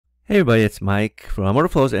Hey everybody, it's Mike from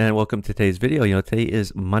Orderflows and welcome to today's video. Today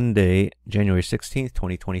is Monday, January 16th,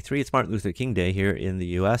 2023. It's Martin Luther King Day here in the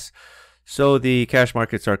US. So the cash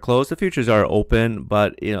markets are closed. The futures are open,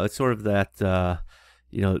 but it's sort of that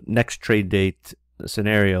next trade date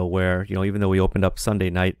scenario where, even though we opened up Sunday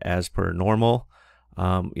night as per normal,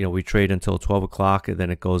 we trade until 12 o'clock and then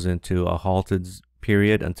it goes into a halted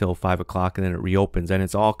period until 5 o'clock and then it reopens, and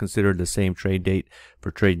it's all considered the same trade date for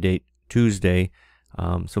trade date Tuesday.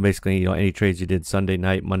 So basically, any trades you did Sunday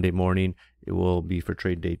night, Monday morning, it will be for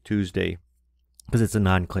trade day Tuesday because it's a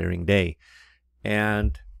non-clearing day.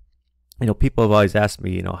 And, people have always asked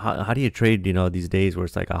me, how do you trade, these days where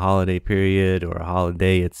it's like a holiday period or a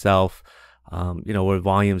holiday itself, where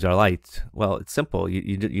volumes are light? Well, it's simple.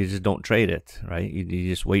 You just don't trade it, right? You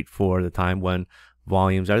just wait for the time when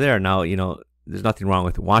volumes are there. Now, there's nothing wrong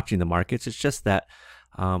with watching the markets. It's just that,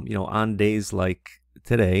 on days like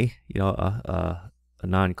today, a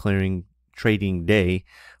non-clearing trading day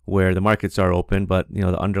where the markets are open, but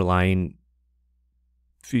the underlying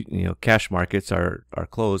cash markets are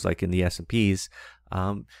closed, like in the S&Ps.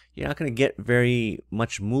 You're not going to get very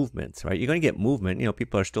much movement, right? You're going to get movement.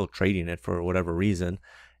 People are still trading it for whatever reason,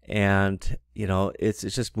 and it's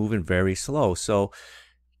just moving very slow. So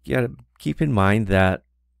you got to keep in mind that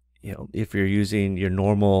if you're using your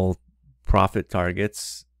normal profit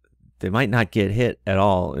targets, they might not get hit at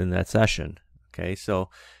all in that session. Okay, so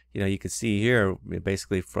you can see here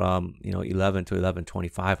basically from 11 to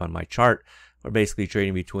 11:25 on my chart, we're basically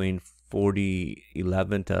trading between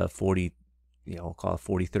 40.11 to 40, call it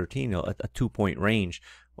 40.13, a 2-point range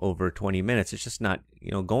over 20 minutes. It's just not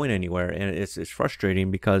going anywhere, and it's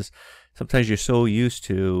frustrating because sometimes you're so used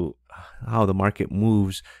to how the market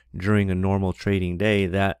moves during a normal trading day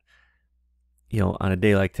that on a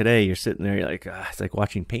day like today, you're sitting there, you're like, it's like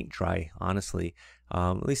watching paint dry, honestly.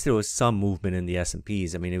 At least there was some movement in the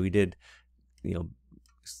S&Ps. I mean, we did,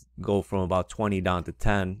 go from about 20 down to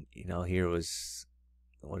 10. Here was,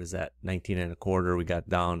 what is that, 19 and a quarter. We got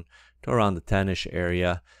down to around the 10-ish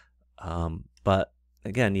area. But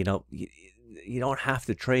again, you don't have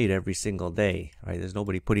to trade every single day, right? There's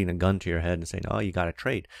nobody putting a gun to your head and saying, oh, you got to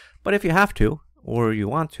trade. But if you have to, or you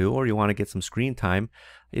want to, or you want to get some screen time,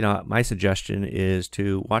 my suggestion is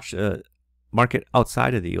to watch the market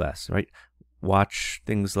outside of the U.S., right? Watch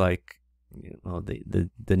things like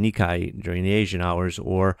the Nikkei during the Asian hours,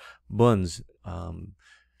 or bunds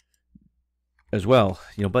as well.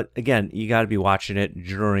 But again, you got to be watching it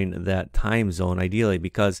during that time zone, ideally,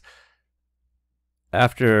 because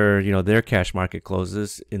after their cash market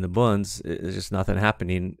closes in the bunds, there's just nothing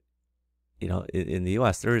happening. In the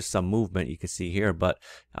U.S. there is some movement you can see here, but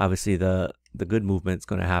obviously the good movement is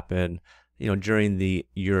going to happen during the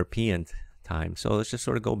European time. So let's just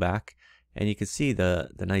sort of go back, and you can see the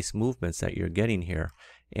nice movements that you're getting here.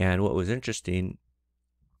 And what was interesting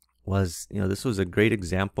was this was a great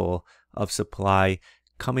example of supply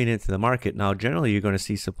coming into the market. Now generally you're going to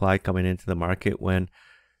see supply coming into the market when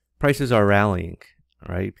prices are rallying,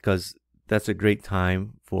 right? Because that's a great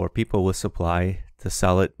time for people with supply to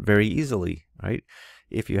sell it very easily, right?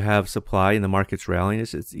 If you have supply and the market's rallying,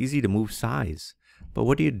 it's easy to move size. But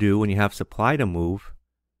what do you do when you have supply to move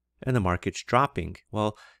and the market's dropping?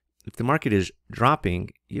 Well, if the market is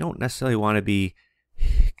dropping, you don't necessarily want to be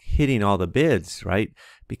hitting all the bids, right?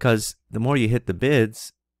 Because the more you hit the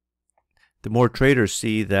bids, the more traders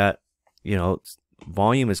see that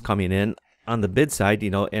volume is coming in on the bid side,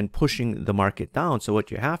 and pushing the market down. So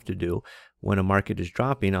what you have to do when a market is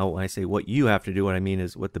dropping, when I say what you have to do, what I mean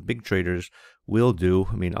is what the big traders will do.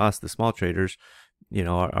 I mean, us, the small traders,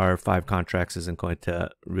 our 5 contracts isn't going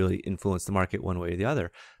to really influence the market one way or the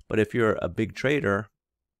other. But if you're a big trader,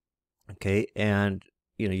 okay, and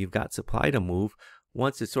you've got supply to move,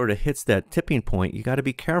 once it sort of hits that tipping point, you got to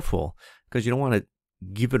be careful, because you don't want to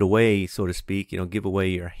give it away, so to speak, give away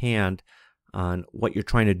your hand on what you're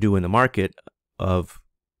trying to do in the market of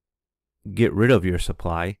get rid of your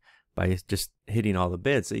supply by just hitting all the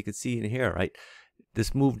bids. So you can see in here, right,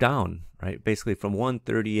 this move down, right, basically from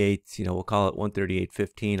 138, we'll call it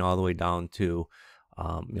 138.15 all the way down to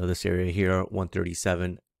this area here,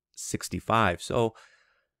 137.65. So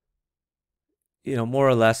more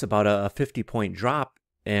or less about a 50-point drop,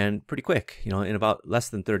 and pretty quick, in about less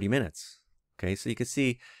than 30 minutes. Okay, so you can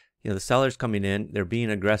see the sellers coming in, they're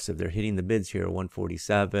being aggressive. They're hitting the bids here,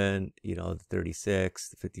 147, the 36,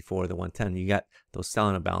 the 54, the 110. You got those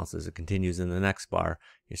selling imbalances. It continues in the next bar.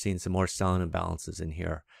 You're seeing some more selling imbalances in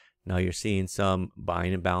here. Now you're seeing some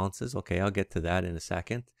buying imbalances. Okay, I'll get to that in a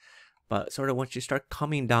second. But sort of once you start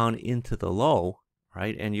coming down into the low,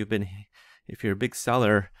 right, and if you're a big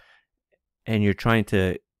seller and you're trying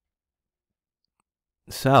to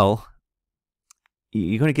sell,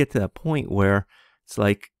 you're going to get to that point where it's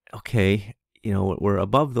like, okay, we're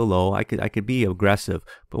above the low. I could be aggressive,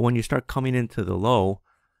 but when you start coming into the low,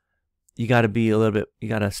 you got to be a little bit. You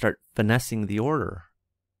got to start finessing the order,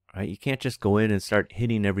 right? You can't just go in and start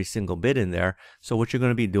hitting every single bid in there. So what you're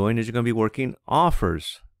going to be doing is you're going to be working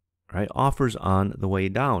offers, right? Offers on the way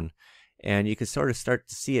down, and you can sort of start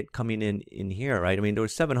to see it coming in here, right? I mean, there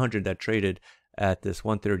was 700 that traded at this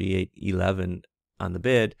 138.11 on the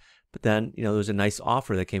bid, but then there was a nice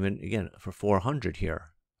offer that came in again for 400 here.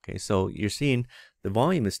 Okay, so you're seeing the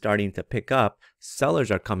volume is starting to pick up. Sellers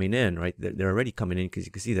are coming in, right? They're already coming in because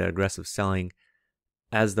you can see that aggressive selling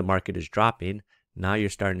as the market is dropping. Now you're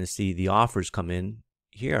starting to see the offers come in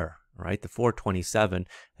here, right? The 427.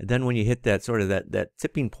 And then when you hit that sort of that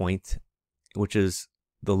tipping point, which is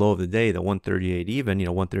the low of the day, the 138 even,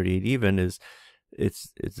 138 even is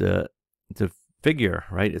it's a figure,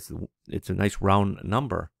 right? It's a nice round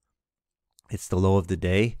number. It's the low of the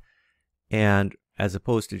day. And as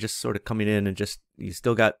opposed to just sort of coming in and just, you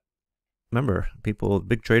still got, remember,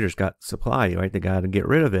 big traders got supply, right? They got to get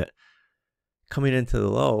rid of it. Coming into the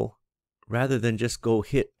low, rather than just go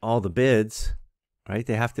hit all the bids, right?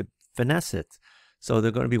 They have to finesse it. So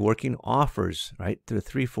they're going to be working offers, right? The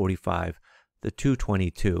 345, the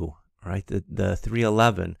 222, right? The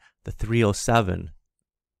 311, the 307,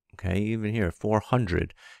 okay? Even here,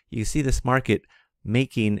 400. You see this market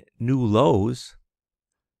making new lows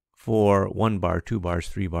for 1 bar, 2 bars,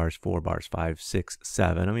 3 bars, 4 bars, 5, 6,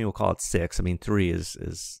 7. I mean, we'll call it 6. I mean, 3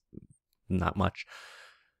 is not much.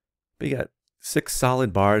 But you got 6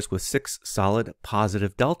 solid bars with 6 solid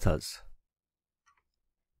positive deltas.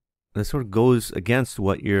 This sort of goes against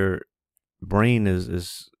what your brain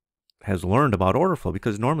has learned about order flow,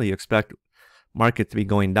 because normally you expect market to be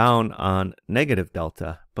going down on negative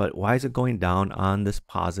delta. But why is it going down on this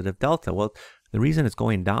positive delta? Well, the reason it's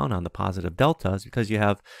going down on the positive delta is because you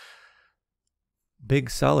have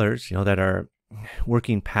big sellers, that are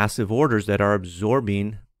working passive orders that are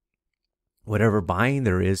absorbing whatever buying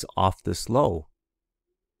there is off this low.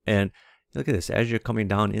 And look at this, as you're coming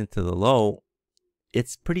down into the low,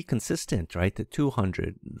 it's pretty consistent, right? The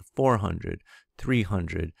 200, 400,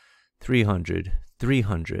 300, 300,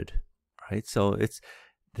 300, right? So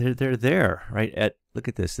they're there, right? Look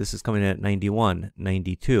at this. This is coming at 91,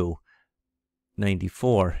 92,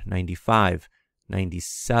 94, 95,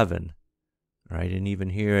 97, right? And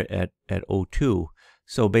even here at 02.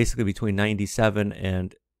 So basically between 97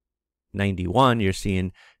 and 91, you're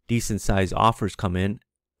seeing decent size offers come in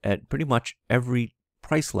at pretty much every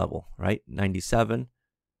price level, right? 97,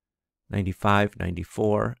 95,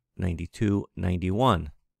 94, 92,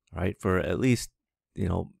 91, right? For at least,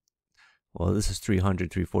 well, this is 300,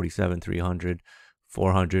 347, 300,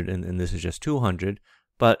 400, and this is just 200.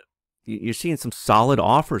 But you're seeing some solid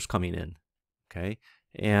offers coming in, okay?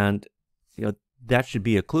 And, that should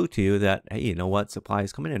be a clue to you that, hey, you know what, supply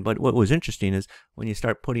is coming in. But what was interesting is when you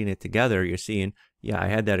start putting it together, you're seeing, yeah, I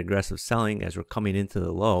had that aggressive selling as we're coming into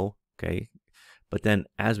the low, okay? But then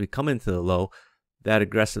as we come into the low, that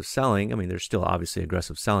aggressive selling, I mean, there's still obviously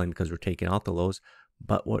aggressive selling because we're taking out the lows,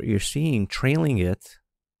 but what you're seeing trailing it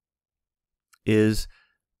is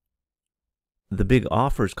the big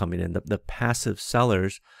offers coming in, the passive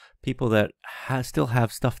sellers, people that still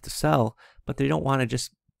have stuff to sell, but they don't want to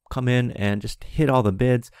just come in and just hit all the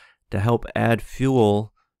bids to help add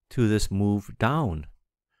fuel to this move down.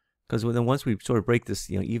 Because then once we sort of break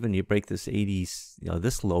this, even you break this 80s,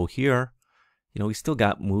 this low here, we still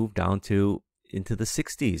got moved down into the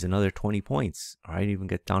 60s, another 20 points, all right, even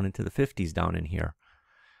get down into the 50s down in here.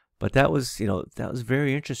 But that was, that was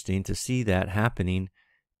very interesting to see that happening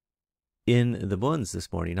in the bunds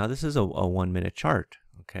this morning. Now this is a 1 minute chart,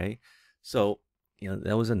 okay? So,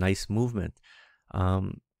 that was a nice movement.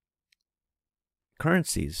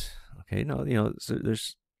 Currencies, okay? No, so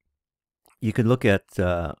you could look at,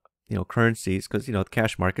 currencies, because,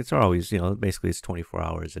 cash markets are always, basically it's 24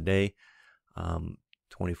 hours a day,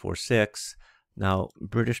 24/6. Now,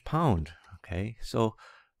 British pound, okay? So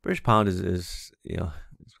British pound is it's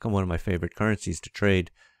become one of my favorite currencies to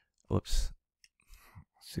trade. Whoops,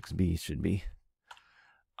 6B should be.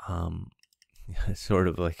 It's sort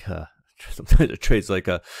of like sometimes it trades like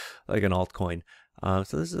an altcoin.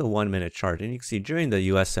 So this is a 1 minute chart, and you can see during the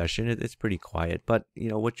U.S. session it's pretty quiet. But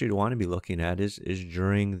what you'd want to be looking at is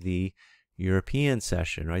during the European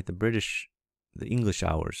session, right? The English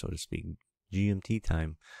hours, so to speak, GMT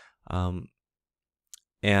time,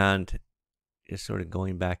 and just sort of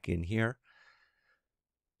going back in here.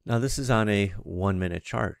 Now this is on a 1 minute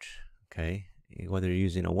chart, okay? Whether you're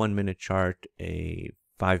using a 1 minute chart, a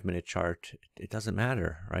 5 minute chart, it doesn't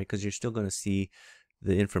matter, right? Because you're still going to see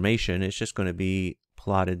the information. It's just going to be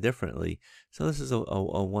plotted differently. So this is a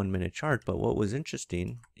 1 minute chart. But what was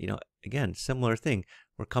interesting, again, similar thing.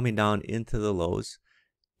 We're coming down into the lows,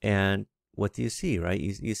 and what do you see, right?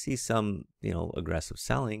 You see some, aggressive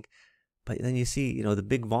selling, but then you see, the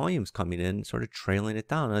big volumes coming in, sort of trailing it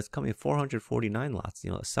down. And it's coming 449 lots,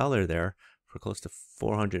 a seller there for close to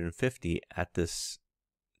 450 at this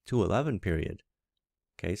 211 period.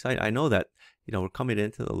 Okay, so I know that, we're coming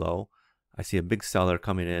into the low. I see a big seller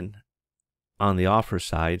coming in on the offer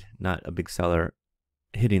side, not a big seller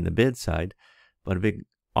hitting the bid side, but a big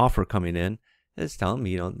offer coming in. It's telling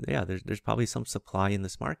me, yeah, there's probably some supply in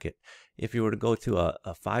this market. If you were to go to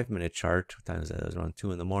a 5 minute chart, what time is that? It was around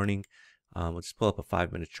 2 in the morning. We'll just pull up a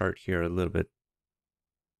 5 minute chart here a little bit,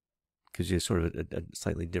 because you sort of a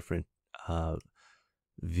slightly different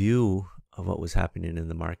view of what was happening in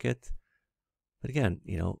the market. But again,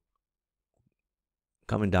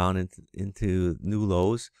 coming down into new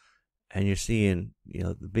lows, and you're seeing,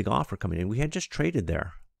 the big offer coming in. We had just traded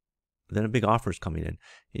there. Then a big offer is coming in.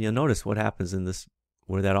 And you'll notice what happens in this,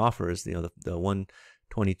 where that offer is, the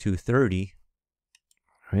 122.30,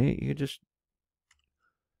 right? You just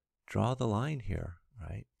draw the line here,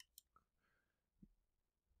 right?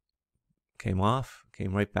 Came off,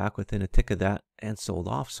 came right back within a tick of that, and sold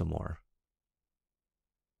off some more.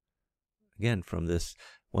 Again, from this,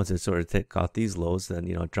 once it sort of caught these lows, then,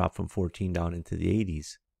 it dropped from 14 down into the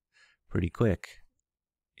 80s pretty quick.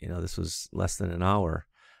 This was less than an hour.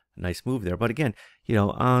 A nice move there. But again,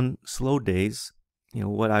 on slow days,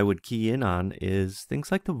 what I would key in on is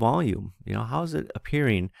things like the volume. How's it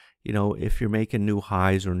appearing, if you're making new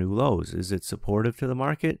highs or new lows? Is it supportive to the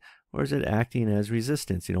market, or is it acting as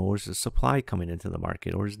resistance? Or is the supply coming into the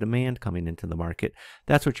market, or is demand coming into the market?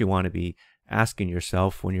 That's what you want to be asking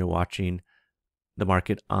yourself when you're watching the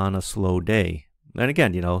market on a slow day. And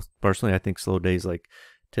again, personally, I think slow days like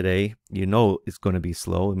today, it's going to be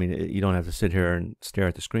slow. I mean, you don't have to sit here and stare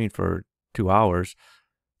at the screen for 2 hours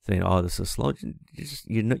saying, oh, this is slow.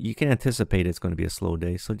 You can anticipate it's going to be a slow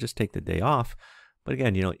day, so just take the day off. But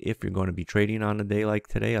again, if you're going to be trading on a day like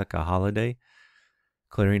today, like a holiday,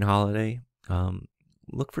 clearing holiday,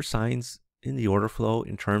 look for signs in the order flow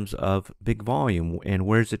in terms of big volume, and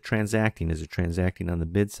where's it transacting? Is it transacting on the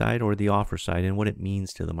bid side or the offer side, and what it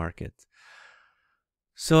means to the market?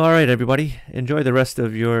 So, all right, everybody, enjoy the rest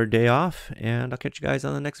of your day off, and I'll catch you guys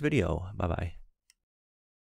on the next video. Bye-bye.